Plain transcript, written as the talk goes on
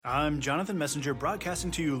I'm Jonathan Messenger, broadcasting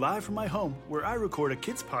to you live from my home, where I record a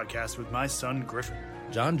kids podcast with my son, Griffin.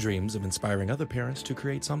 John dreams of inspiring other parents to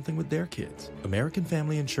create something with their kids. American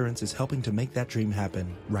Family Insurance is helping to make that dream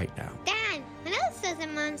happen right now. Dad, what else does a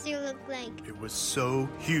monster look like? It was so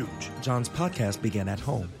huge. John's podcast began at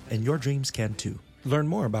home, and your dreams can too. Learn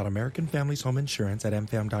more about American Family's home insurance at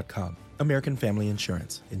mfam.com. American Family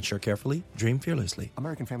Insurance. Insure carefully, dream fearlessly.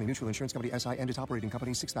 American Family Mutual Insurance Company, SI, and its operating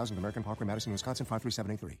company, 6000 American Parkway, Madison, Wisconsin,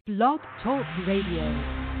 53783. Blog Talk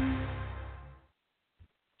Radio.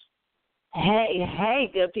 Hey,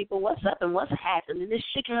 good people, what's up and what's happening? This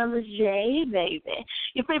shit on the J, baby.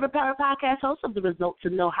 Your favorite power podcast host of the Results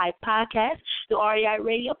and No Hype podcast, the REI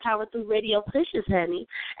Radio, Power Through Radio pushes, honey.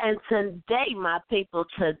 And today, my people,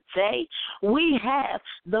 we have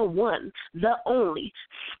the one, the only,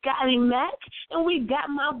 Scotty Mac, and we got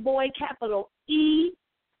my boy, capital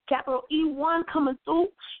E1 coming through.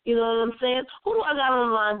 You know what I'm saying? Who do I got on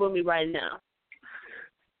the line with me right now?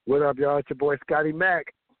 What up, y'all? It's your boy, Scotty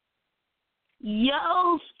Mac.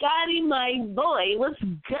 Yo, Scotty, my boy, what's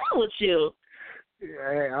good with you?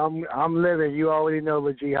 Hey, I'm living. You already know,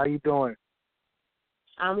 Legie. How you doing?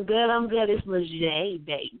 I'm good. It's Leger,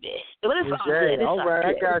 baby. But it's all good. All right,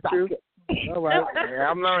 I got you. All right.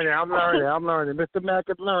 Yeah, I'm learning. Mr. Mac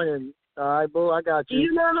is learning. All right, boo, I got you.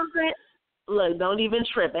 You know what I'm saying? Look, don't even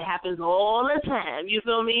trip. It happens all the time. You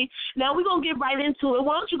feel me? Now, we're going to get right into it.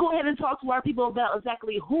 Why don't you go ahead and talk to our people about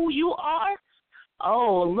exactly who you are?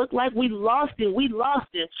 Oh, look like we lost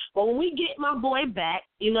it. But when we get my boy back,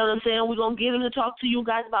 you know what I'm saying, we're going to get him to talk to you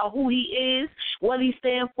guys about who he is, what he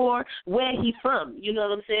stands for, where he from, you know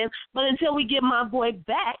what I'm saying? But until we get my boy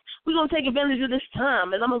back, we're going to take advantage of this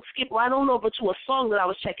time, and I'm going to skip right on over to a song that I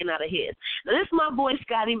was checking out of his. Now, this is my boy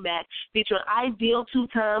Scotty Mac featuring Ideal 2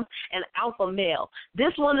 Times and Alpha Male.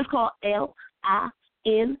 This one is called L.I.N.Y.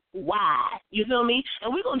 You feel me?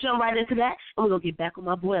 And we're going to jump right into that, and we're going to get back on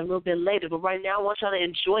my boy a little bit later. But right now, I want y'all to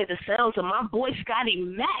enjoy the sounds of my boy Scotty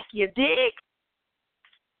Mac. You dig?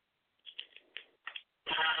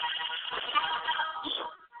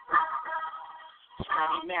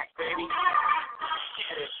 Scotty Mac, baby.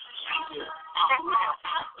 Get it. Deal. I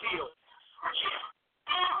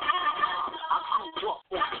grew up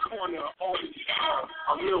on the corner, always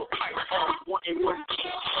a little tight, wanting one.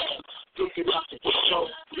 Looking up at the show,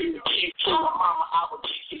 being a kid to my mama, I was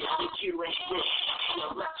easy. The kid ain't rich. The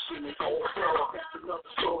election is all girl. That's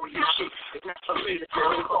another story and shit. It's not a minute,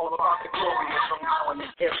 girl. It's all about the glory. From now and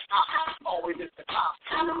then, always at the top.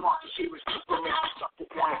 In the market, she was Superman. Stuck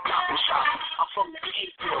with one cop and shot. I'm from the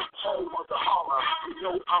April, home of the horror. You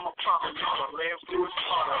know I'm a proper daughter. Lamb through his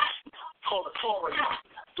father. Call the Torah.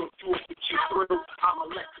 Don't do it with you through. I'm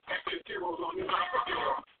electric. That's the zeros on your life.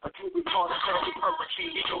 I do be called a terrible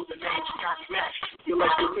hurricane. You know the name Scotty Mac. You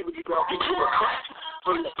like the liberty, girl. Get you a crack.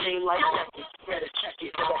 Bring the pain like that. Better check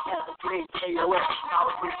it. Better have a green KOS.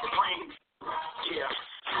 I'll bring the brain. Yeah.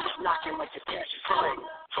 Knocking like a dash of flame.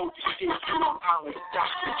 Told you still to Long Island.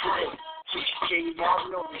 Dr. Dre. Gave y'all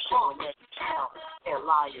know me showing every town. And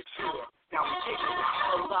lie is here. Now we take it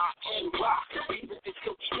L.I.N.Y. Even if it's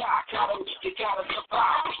you gotta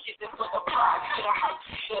survive. We get it for the pride. To the heights,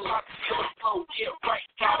 feel like to the flow. Get right,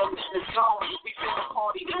 gotta in the zone. We feel the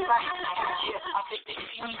party tonight. Yeah, I think they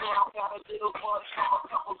see me now. Got a little buzz from a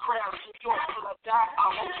couple crowds. New York till I die,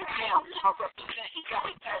 I'll hold you down. I represent, you got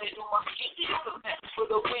it tatted on my skin. It's a mess for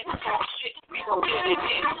the win. Talk shit, we gon' get it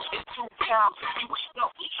in. It's 2 pounds, you know.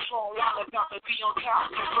 Strong line about to be on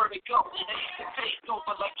top. The vertigo, and it's the take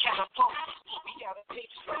over like catapult. We got a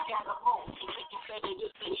page, so I got a home. So they can say that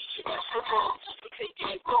this is shit. We're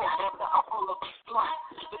taking it going. After I pull up this blunt,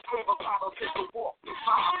 the flavor bottle is the walk. The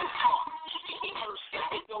fire is hot. Getting hurt,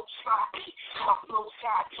 it don't stop. My flow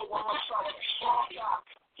side, so I'ma try to be strong, guys.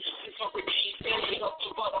 It's a repeat, standing up to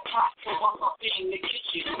butter pot. So I'm up in the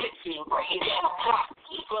kitchen, mixing, writing down a plot.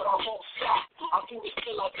 But I won't stop. I'll do it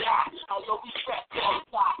till I die. I'll always rap till I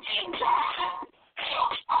die and die.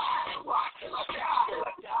 L.I.N.Y. till I die. Till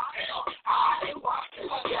I die. L.I.N.Y.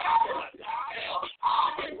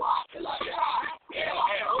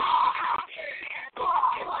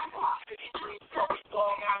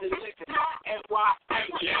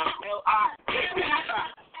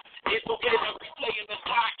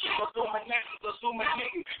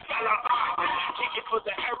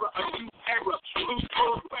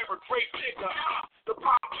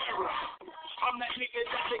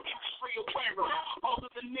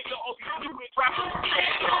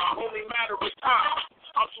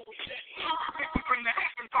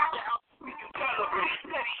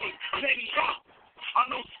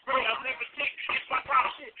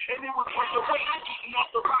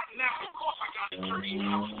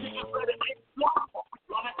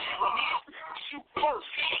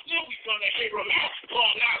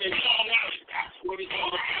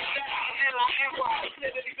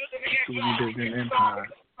 Shooting Business Empire.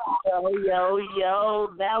 Yo,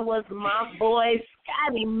 that was my boy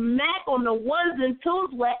Scotty Mac on the ones and twos.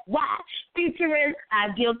 Why? Featuring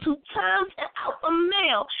Ideal 2 Times and Alpha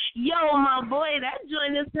Male. Yo, my boy, that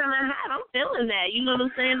joint is kind of hot. I'm feeling that. You know what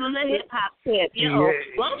I'm saying? On the hip hop tip. Yo,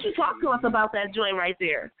 why don't you talk to us about that joint right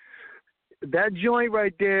there? That joint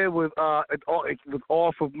right there was it was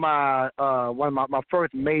off of my one of my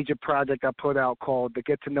first major project I put out called the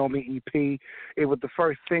Get to Know Me EP. It was the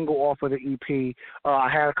first single off of the EP. I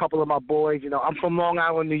had a couple of my boys. You know, I'm from Long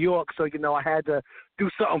Island, New York, so you know I had to do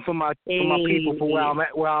something for my people for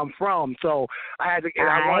where I'm from. So I had to. And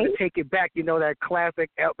I wanted to take it back. You know, that classic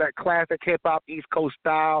hip hop East Coast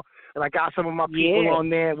style. And I got some of my people on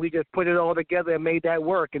there. We just put it all together and made that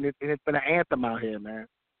work. And it's been an anthem out here, man.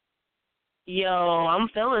 Yo, I'm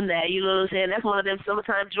feeling that, you know what I'm saying? That's one of them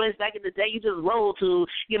summertime joints back in the day you just roll to,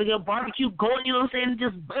 get a good barbecue going, you know what I'm saying, and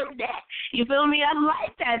just burn that. You feel me? I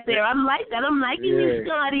like that there. I like that. I'm liking you,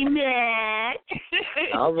 Scotty Mac.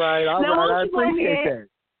 All right. I appreciate that.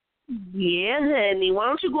 Yeah, honey. Why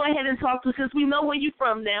don't you go ahead and talk to, since we know where you're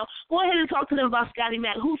from now, go ahead and talk to them about Scotty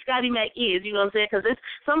Mac, who Scotty Mac is, you know what I'm saying? Because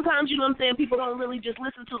sometimes, you know what I'm saying, people don't really just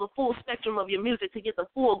listen to the full spectrum of your music to get the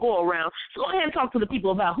full go-around. So go ahead and talk to the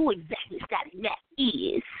people about who exactly Scotty Mac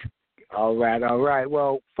is. All right.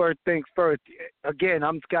 Well, first things first. Again,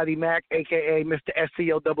 I'm Scotty Mac, a.k.a. Mr.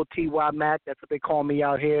 SCOTTY Mac. That's what they call me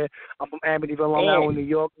out here. I'm from Amityville, Long Island, New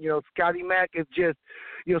York. You know, Scotty Mac is just,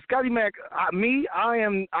 you know, Scotty Mac,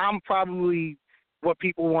 I'm probably what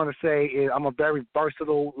people want to say is I'm a very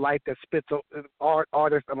versatile life that spits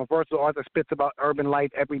artist. I'm a versatile artist that spits about urban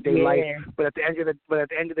life, everyday life. But at the end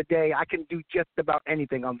of the day, I can do just about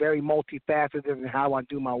anything. I'm very multifaceted in how I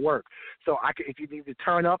do my work. So if you need to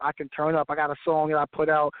turn up, I can turn up. I got a song that I put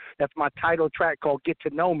out that's my title track called Get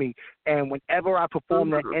to Know Me. And whenever I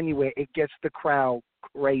perform that anywhere, it gets the crowd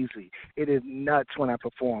crazy. It is nuts when I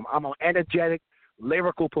perform. I'm an energetic,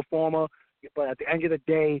 lyrical performer. But at the end of the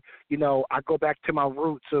day, you know, I go back to my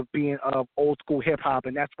roots of being of old school hip hop,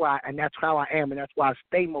 and that's how I am, and that's why I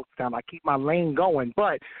stay most of the time. I keep my lane going,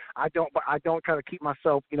 but I don't try to keep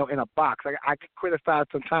myself, you know, in a box. I get criticized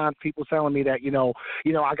sometimes, people telling me that, you know,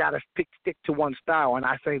 I gotta stick to one style, and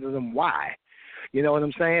I say to them, why? You know what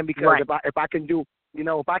I'm saying? Because if I can do, you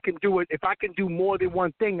know, if I can do more than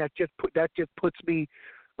one thing, that just puts me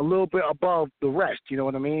a little bit above the rest. You know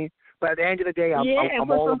what I mean? But at the end of the day, I'm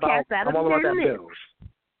all about that bills.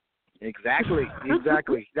 Exactly.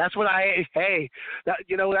 That's what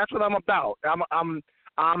that's what I'm about.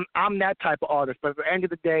 I'm that type of artist. But at the end of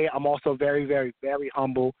the day, I'm also very, very, very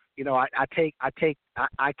humble. You know, I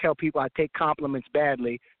tell people I take compliments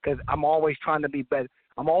badly because I'm always trying to be better.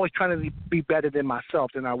 I'm always trying to be better than myself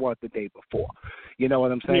than I was the day before. You know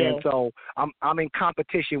what I'm saying? Yeah. So I'm in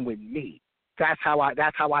competition with me. That's how I stay.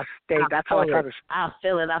 That's how I try to. I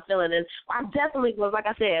feel it. And I definitely was, like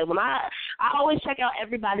I said, when I always check out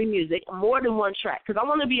everybody's music, more than one track, because I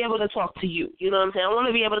want to be able to talk to you. You know what I'm saying? I want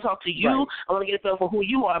to be able to talk to you. Right. I want to get a feel for who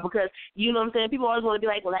you are, because you know what I'm saying. People always want to be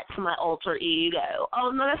like, well, that's my alter ego.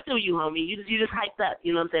 Oh no, that's still you, homie. You just hyped up.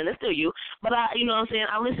 You know what I'm saying? That's still you. But you know what I'm saying.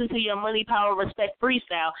 I listen to your Money, Power, Respect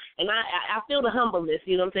freestyle, and I feel the humbleness.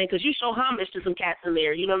 You know what I'm saying? Because you show homage to some cats in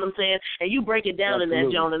there. You know what I'm saying? And you break it down in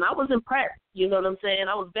that joint, and I was impressed. You know what I'm saying?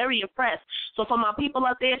 I was very impressed. So for my people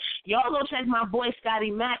out there, y'all go check my boy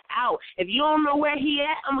Scotty Mac out. If you don't know where he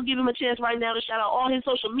at, I'm going to give him a chance right now to shout out all his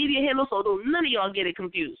social media handles so none of y'all get it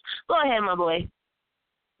confused. Go ahead, my boy.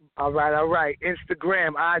 All right.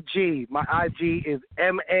 Instagram, IG. My IG is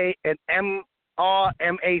MANMRMAC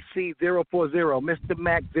 040. Mr.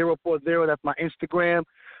 Mac 040. That's my Instagram.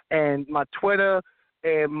 And my Twitter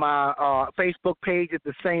and my Facebook page is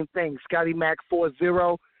the same thing, Scotty Mac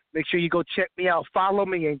 40. Make sure you go check me out. Follow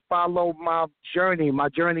me and follow my journey. My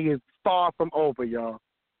journey is far from over, y'all.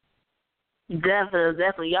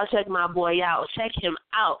 Definitely. Y'all check my boy out. Check him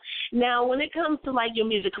out. Now, when it comes to, like, your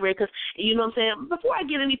music career, because, you know what I'm saying, before I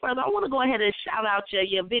get any further, I want to go ahead and shout out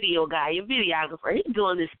your video guy, your videographer. He's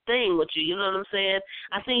doing this thing with you, you know what I'm saying?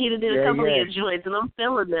 I think he did a couple of your joints, and I'm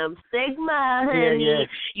feeling them. Sigma, honey.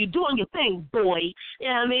 You doing your thing, boy. You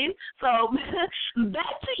know what I mean? So,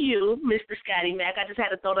 back to you, Mr. Scotty Mac. I just had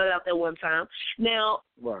to throw that out there one time. Now,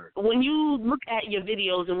 when you look at your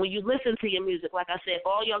videos and when you listen to your music, like I said,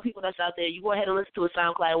 for all y'all people that's out there, you go ahead and listen to his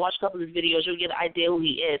SoundCloud, watch a couple of his videos, you'll get an idea who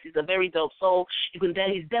he is. He's a very dope soul. He's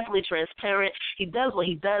definitely transparent. He does what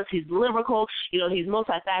he does. He's lyrical. You know, he's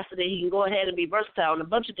multifaceted. He can go ahead and be versatile on a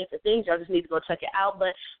bunch of different things. Y'all just need to go check it out.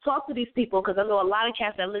 But talk to these people, because I know a lot of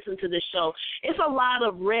cats that listen to this show, it's a lot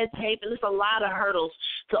of red tape and it's a lot of hurdles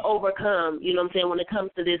to overcome, you know what I'm saying, when it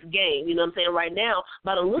comes to this game. You know what I'm saying? Right now,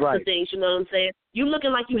 by the looks of things, you know what I'm saying, you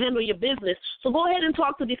looking like you handle your business. So go ahead and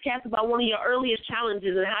talk to these cats about one of your earliest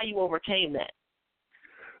challenges and how you overcame that.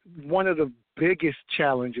 One of the biggest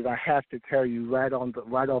challenges I have to tell you right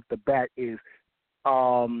off the bat is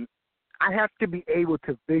I have to be able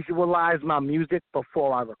to visualize my music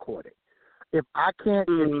before I record it. If I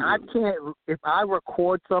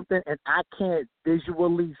record something and I can't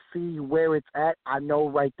visually see where it's at, I know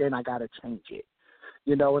right then I gotta change it.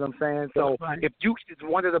 You know what I'm saying? So it's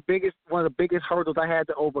one of the biggest hurdles I had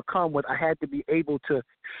to overcome was I had to be able to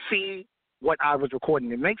see what I was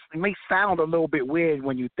recording. It may sound a little bit weird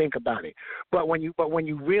when you think about it, but when you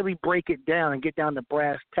really break it down and get down to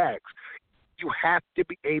brass tacks, you have to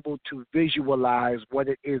be able to visualize what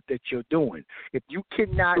it is that you're doing. If you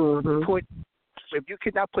cannot put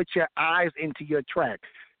your eyes into your track,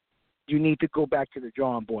 you need to go back to the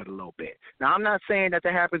drawing board a little bit. Now, I'm not saying that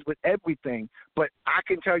happens with everything, but I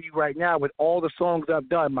can tell you right now, with all the songs I've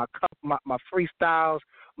done, my freestyles,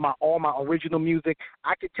 all my original music,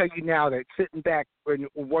 I can tell you now that sitting back and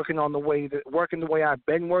working the way I've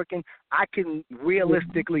been working, I can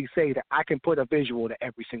realistically say that I can put a visual to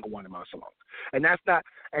every single one of my songs. And that's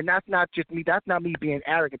not just me. That's not me being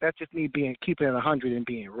arrogant. That's just me keeping it 100 and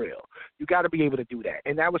being real. You got to be able to do that.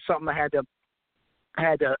 And that was something I had to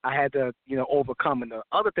overcome. And the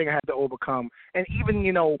other thing I had to overcome, and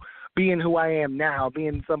even, being who I am now,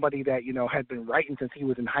 being somebody that, had been writing since he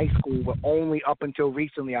was in high school, but only up until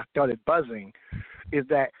recently I started buzzing, is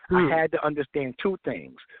that I had to understand two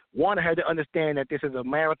things. One, I had to understand that this is a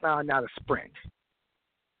marathon, not a sprint.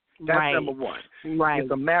 That's number one. Right.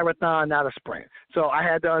 It's a marathon, not a sprint. So I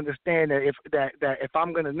had to understand that if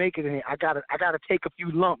I'm gonna make it in here, I gotta take a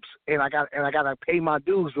few lumps and I gotta pay my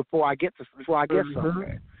dues before I get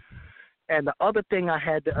somewhere. And the other thing I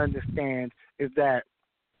had to understand is that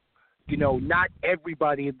not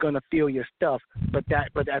everybody is gonna feel your stuff, but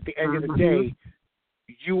at the end of the day,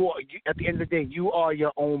 you are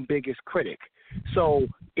your own biggest critic. So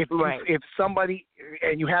if somebody's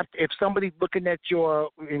looking at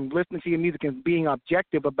and listening to your music and being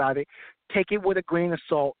objective about it, take it with a grain of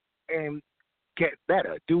salt and get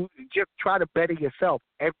better. Just try to better yourself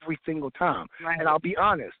every single time. Right. And I'll be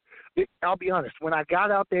honest. When I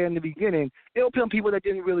got out there in the beginning, there were some people that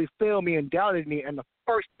didn't really feel me and doubted me, and the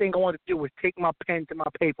first thing I wanted to do was take my pen to my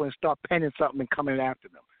paper and start penning something and coming after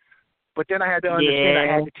them. But then I had to understand I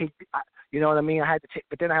had to take, you know what I mean?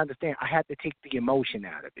 But then I understand I had to take the emotion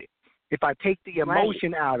out of it. If I take the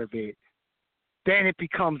emotion out of it, then it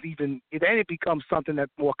becomes something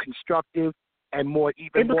that's more constructive and more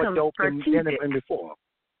dope than before.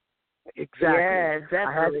 Exactly. Yeah,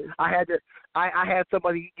 exactly. I had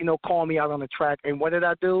somebody, call me out on the track, and what did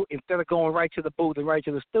I do? Instead of going right to the booth and right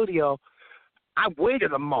to the studio, I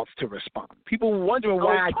waited a month to respond. People were wondering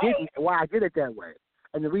why I did it that way.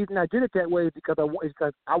 And the reason I did it that way is because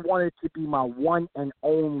I wanted it to be my one and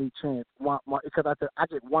only chance. Because I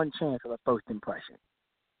get one chance of a first impression.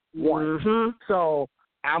 One. Mm-hmm. So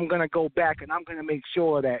I'm going to go back and I'm going to make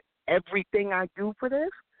sure that everything I do for this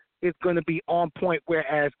is going to be on point,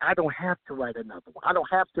 whereas I don't have to write another one. I don't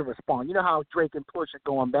have to respond. You know how Drake and Push are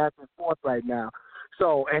going back and forth right now.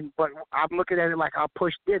 But I'm looking at it like how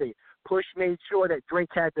Push did it. Push made sure that Drake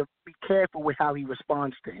had to be careful with how he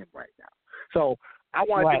responds to him right now. So I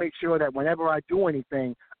wanted to make sure that whenever I do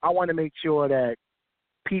anything, I want to make sure that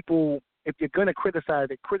people, if you're going to criticize,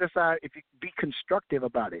 if you be constructive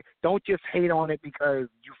about it. Don't just hate on it because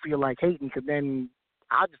you feel like hating, because then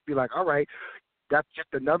I'll just be like, all right, that's just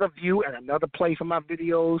another view and another play for my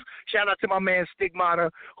videos. Shout out to my man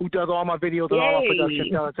Stigmata, who does all my videos and all my production.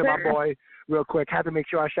 Shout out to my boy, real quick. Had to make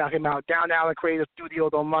sure I shout him out. Down Island Creative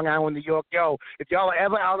Studios on Long Island, New York. Yo, if y'all are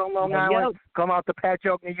ever out on Long Island, come out to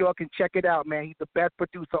Patchogue, New York, and check it out, man. He's the best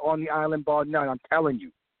producer on the island, bar none. I'm telling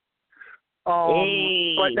you.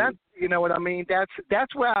 But that's, you know what I mean.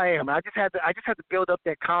 That's where I am. I just had to build up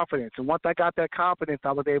that confidence, and once I got that confidence,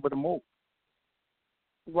 I was able to move.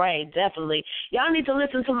 Right, definitely. Y'all need to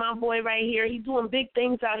listen to my boy right here. He's doing big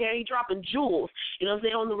things out here. He's dropping jewels. You know what I'm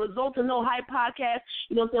saying? On the Results and No Hype podcast,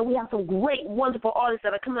 you know what I'm saying? We have some great, wonderful artists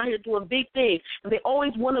that are coming out here doing big things. And they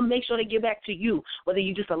always want to make sure they give back to you. Whether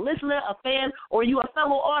you're just a listener, a fan, or you a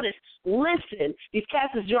fellow artist, listen. These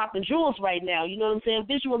cats is dropping jewels right now. You know what I'm saying?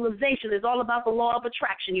 Visualization is all about the law of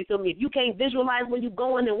attraction. You feel me? If you can't visualize where you're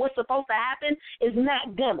going and what's supposed to happen, it's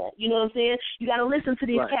not gonna. You know what I'm saying? You got to listen to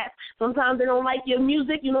these cats. Sometimes they don't like your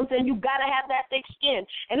music. you know what I'm saying, you got to have that thick skin.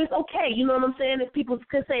 And it's okay, you know what I'm saying, if people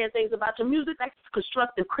can say things about your music, that's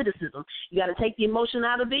constructive criticism. You got to take the emotion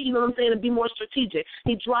out of it, you know what I'm saying, and be more strategic.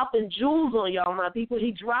 He dropping jewels on y'all, my people.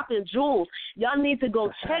 He dropping jewels. Y'all need to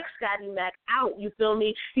go check Scotty Mac out, you feel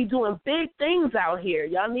me? He doing big things out here.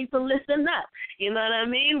 Y'all need to listen up. You know what I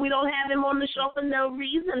mean? We don't have him on the show for no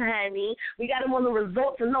reason, honey. We got him on the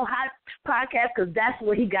Results and No Hype podcast because that's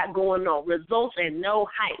what he got going on, results and no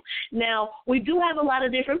hype. Now, we do have a lot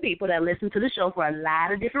of different people that listen to the show for a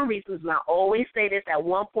lot of different reasons, and I always say this at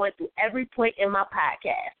one point through every point in my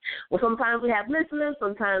podcast. Well, sometimes we have listeners,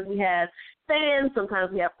 sometimes we have fans,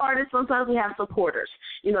 sometimes we have artists, sometimes we have supporters.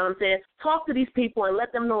 You know what I'm saying? Talk to these people and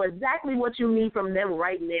let them know exactly what you need from them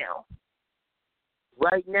right now.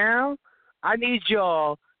 Right now, I need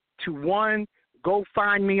y'all to, one, go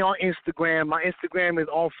find me on Instagram. My Instagram is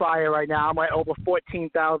on fire right now. I'm at over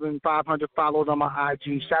 14,500 followers on my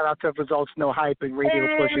IG. Shout out to Results No Hype and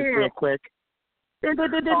Radio Push it real quick. I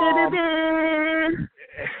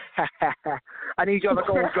need y'all to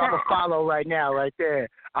go and drop a follow right now, right there.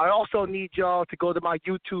 I also need y'all to go to my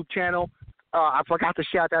YouTube channel. I forgot to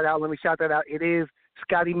shout that out. Let me shout that out. It is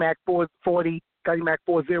Scotty Mac 440, Scotty Mac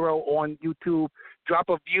 40 on YouTube. Drop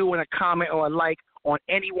a view and a comment or a like on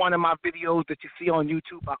any one of my videos that you see on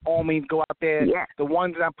YouTube. By all means, go out there. Yeah. The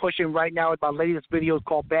ones that I'm pushing right now is my latest video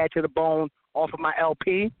called Bad to the Bone off of my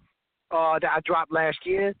LP that I dropped last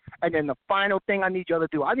year. And then the final thing I need y'all to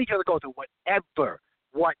do, I need y'all to go to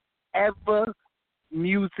whatever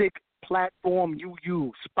music platform you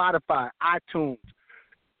use, Spotify, iTunes,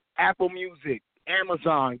 Apple Music,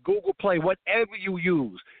 Amazon, Google Play, whatever you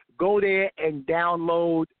use. Go there and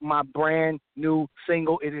download my brand new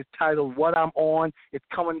single. It is titled What I'm On. It's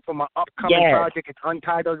coming from my upcoming project. It's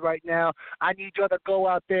untitled right now. I need y'all to go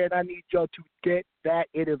out there and I need y'all to get that.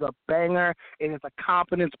 It is a banger. It is a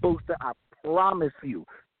confidence booster. I promise you,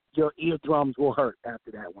 your eardrums will hurt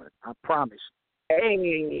after that one. I promise.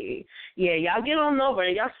 Hey, yeah, y'all get on over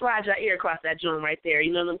and y'all slide your ear across that joint right there.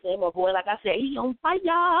 You know what I'm saying? My boy, like I said, he on fire.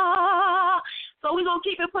 So we're going to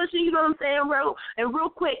keep it pushing, you know what I'm saying, bro? And real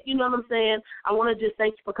quick, you know what I'm saying, I want to just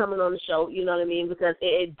thank you for coming on the show, you know what I mean, because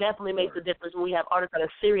it definitely makes a difference when we have artists that are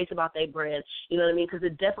serious about their brand, you know what I mean, because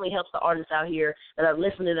it definitely helps the artists out here that are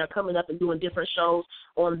listening, that are coming up and doing different shows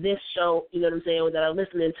on this show, you know what I'm saying, that are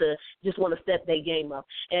listening to just want to step their game up.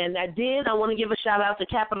 And I want to give a shout-out to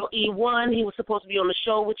Capital E1. He was supposed to be on the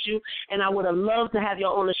show with you, and I would have loved to have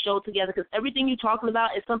y'all on the show together because everything you're talking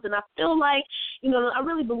about is something I feel like, you know, I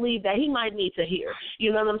really believe that he might need to hear.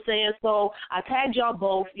 You know what I'm saying? So I tagged y'all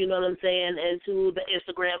both, you know what I'm saying, into the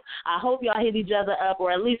Instagram. I hope y'all hit each other up or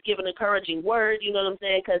at least give an encouraging word, you know what I'm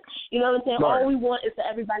saying? Because, you know what I'm saying, all we want is for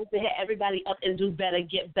everybody to hit everybody up and do better,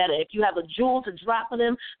 get better. If you have a jewel to drop for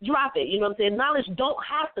them, drop it. You know what I'm saying? Knowledge don't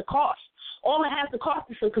have to cost. All it has to cost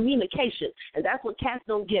is some communication, and that's what cats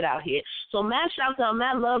don't get out here. So mad shout out,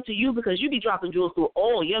 mad love to you because you be dropping jewels through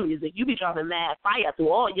all your music. You be dropping mad fire through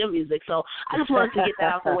all your music. So I just wanted to get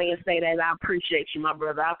that out the way and say that I appreciate you, my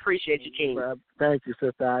brother. I appreciate you, King. Thank you,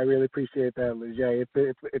 sister. I really appreciate that, Lejay.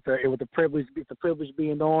 It was a privilege. It's a privilege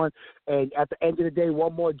being on. And at the end of the day,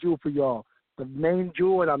 one more jewel for y'all. The main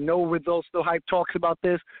jewel, and I know Results No Hype talks about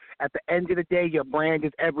this, at the end of the day, your brand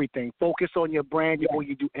is everything. Focus on your brand before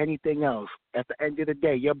you do anything else. At the end of the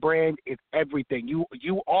day, your brand is everything. You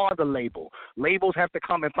are the label. Labels have to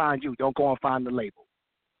come and find you. Don't go and find the label.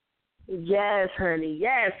 Yes, honey,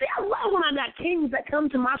 yes. See, I love when I got kings that come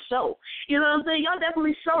to my show. You know what I'm saying? Y'all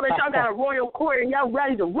definitely show that y'all got a royal court and y'all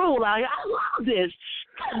ready to rule out here. I love this.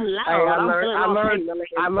 I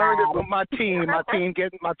learned it from my team. My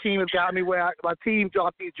team has got me where my team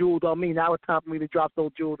dropped these jewels on me. Now it's time for me to drop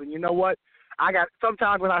those jewels. And you know what?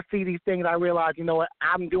 Sometimes when I see these things, I realize, you know what,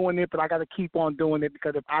 I'm doing it, but I got to keep on doing it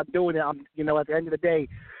because if I'm doing it, at the end of the day,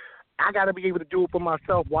 I got to be able to do it for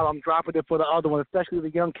myself while I'm dropping it for the other one, especially the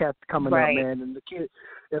young cats coming up, man, and the kids.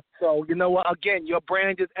 So, you know what? Again, your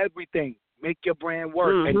brand is everything. Make your brand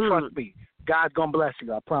work, and trust me, God's going to bless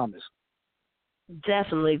you, I promise.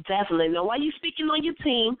 Definitely. Now, while you're speaking on your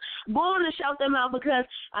team, go on and shout them out because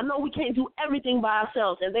I know we can't do everything by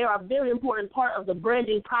ourselves, and they are a very important part of the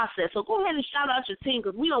branding process. So go ahead and shout out your team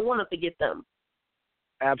because we don't want to forget them.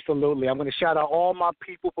 Absolutely. I'm going to shout out all my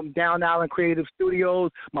people from Down Island Creative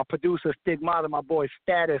Studios, my producer Stigmata, my boy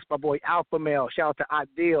Status, my boy Alpha Male. Shout out to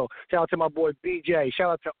Ideal. Shout out to my boy BJ.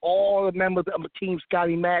 Shout out to all the members of my team,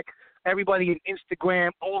 Scotty Mac, everybody in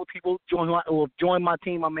Instagram, all the people who have joined my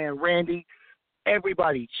team, my man Randy,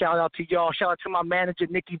 everybody. Shout out to y'all. Shout out to my manager,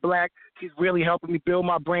 Nikki Black. She's really helping me build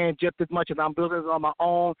my brand just as much as I'm building it on my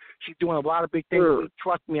own. She's doing a lot of big things.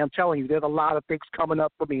 Trust me, I'm telling you, there's a lot of things coming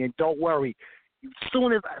up for me, and don't worry. As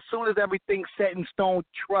soon as everything's set in stone,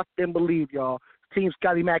 trust and believe, y'all. Team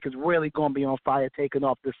Scotty Mac is really going to be on fire taking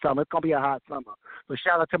off this summer. It's going to be a hot summer. So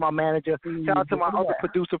shout out to my manager. Shout out to my other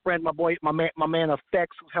producer friend, my man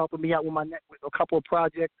Effects, who's helping me out with with a couple of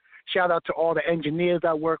projects. Shout out to all the engineers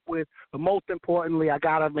I work with. But most importantly, I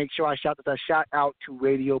got to make sure I shout out to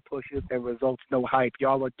Radio Pushers and Results No Hype.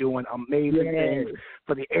 Y'all are doing amazing things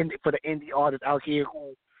for the indie artists out here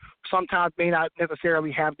who sometimes may not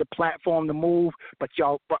necessarily have the platform to move, but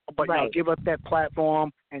y'all give us that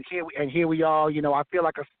platform, and here we are. You know, I feel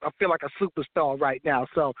like a superstar right now.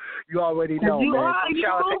 So you already know, you man. Are,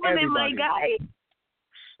 shout out to everybody. my guy.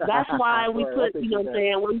 That's why we put, you know what I'm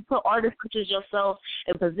saying, when we put artists such as yourself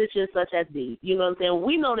in positions such as these, you know what I'm saying,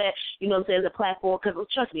 we know that, you know what I'm saying, the platform, because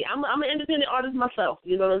trust me, I'm an independent artist myself,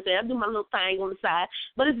 you know what I'm saying, I do my little thing on the side,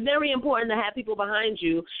 but it's very important to have people behind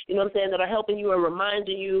you, you know what I'm saying, that are helping you and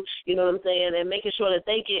reminding you, you know what I'm saying, and making sure that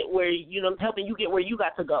they get where, you know, helping you get where you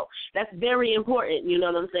got to go. That's very important, you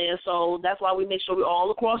know what I'm saying, so that's why we make sure we're all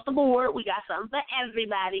across the board, we got something for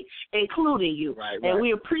everybody, including you, and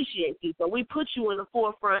we appreciate you, so we put you in the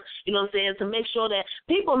forefront, you know what I'm saying, to make sure that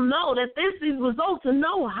people know that this is results in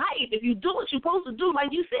no hype. If you do what you're supposed to do, like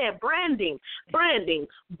you said, branding. Throw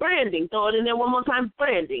it in there one more time,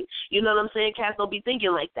 branding. You know what I'm saying? Cats don't be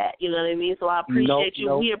thinking like that. You know what I mean? So I appreciate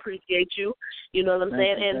you. We appreciate you. You know what I'm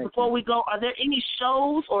saying? And before we go, are there any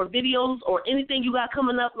shows or videos or anything you got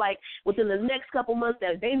coming up, like within the next couple months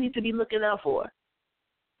that they need to be looking out for?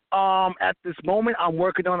 At this moment, I'm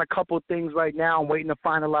working on a couple of things right now. I'm waiting to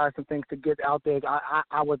finalize some things to get out there.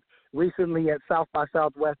 I was recently at South by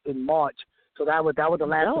Southwest in March, so that was the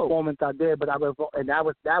last performance I did. But that was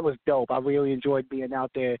dope. I really enjoyed being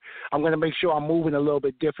out there. I'm gonna make sure I'm moving a little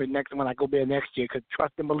bit different when I go there next year. Because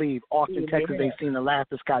trust and believe, Austin, Texas, ain't seen the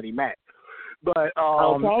last of Scotty Mac. But right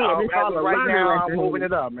now, I'm moving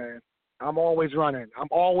it up, man. I'm always running. I'm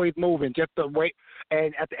always moving. Just to wait.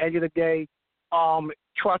 And at the end of the day,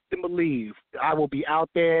 trust and believe. I will be out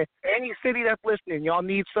there. Any city that's listening, y'all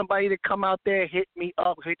need somebody to come out there, hit me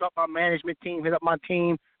up, hit up my management team, hit up my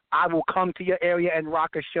team. I will come to your area and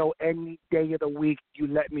rock a show any day of the week. You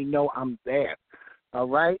let me know I'm there. All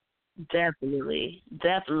right? Definitely.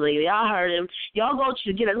 Y'all heard him. Y'all go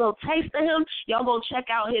to get a little taste of him. Y'all go check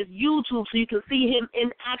out his YouTube so you can see him in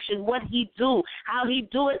action, what he do, how he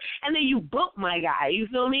do it, and then you book my guy. You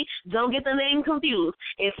feel me? Don't get the name confused.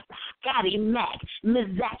 It's Scotty Mac, Miss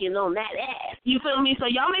Zackin' on that ass. You feel me? So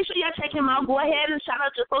y'all make sure y'all check him out. Go ahead and shout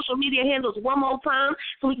out your social media handles one more time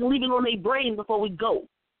so we can leave it on their brain before we go.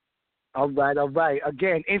 All right.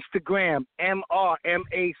 Again, Instagram,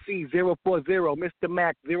 MRMAC040, Mr.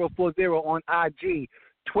 Mac 040 on IG,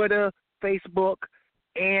 Twitter, Facebook,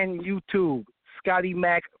 and YouTube, Scotty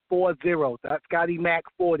Mac 40. That's Scotty Mac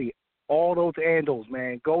 40. All those handles,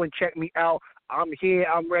 man. Go and check me out. I'm here.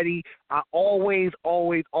 I'm ready. I always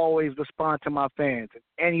respond to my fans.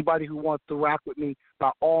 Anybody who wants to rock with me,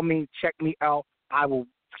 by all means, check me out. I will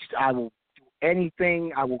do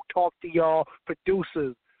anything. I will talk to y'all,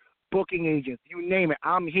 producers, booking agents, you name it.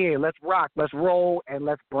 I'm here. Let's rock, let's roll, and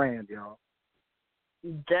let's brand, y'all.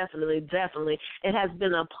 Definitely. It has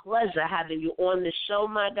been a pleasure having you on the show,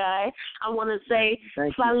 my guy. I want to say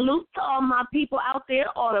salute to all my people out there,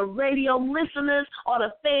 all the radio listeners, all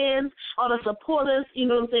the fans, all the supporters. You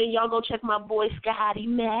know what I'm saying? Y'all go check my boy Scotty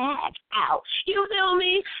Mac out. You feel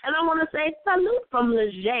me? And I want to say salute from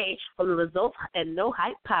Leger from the Results and No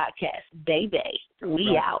Hype podcast. Baby,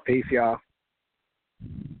 we out. Peace, y'all.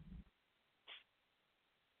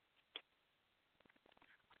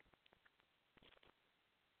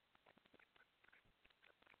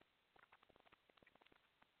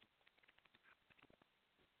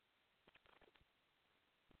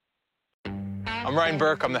 I'm Ryan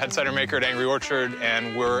Burke. I'm the head cider maker at Angry Orchard,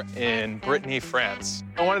 and we're in Brittany, France.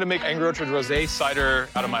 I wanted to make Angry Orchard Rosé cider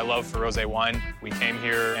out of my love for rosé wine. We came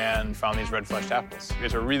here and found these red-fleshed apples.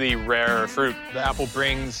 It's a really rare fruit. The apple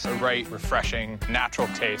brings a right, refreshing, natural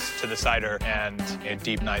taste to the cider and a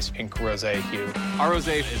deep, nice pink rosé hue. Our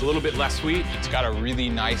rosé is a little bit less sweet. It's got a really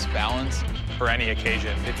nice balance for any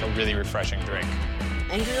occasion. It's a really refreshing drink.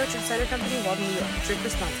 Angry Orchard Cider Company, Walden, New York. Drink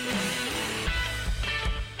responsibly.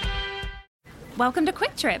 Welcome to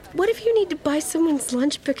Quick Trip. What if you need to buy someone's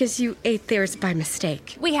lunch because you ate theirs by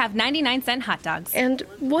mistake? We have 99-cent hot dogs. And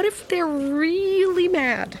what if they're really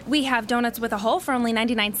mad? We have donuts with a hole for only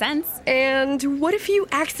 99 cents. And what if you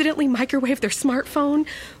accidentally microwaved their smartphone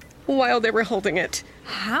while they were holding it?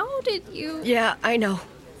 How did you... Yeah, I know.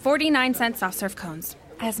 49-cent soft serve cones.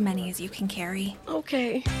 As many as you can carry.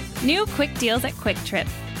 Okay. New quick deals at Quick Trip.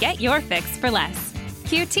 Get your fix for less.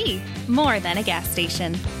 QT, more than a gas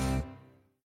station.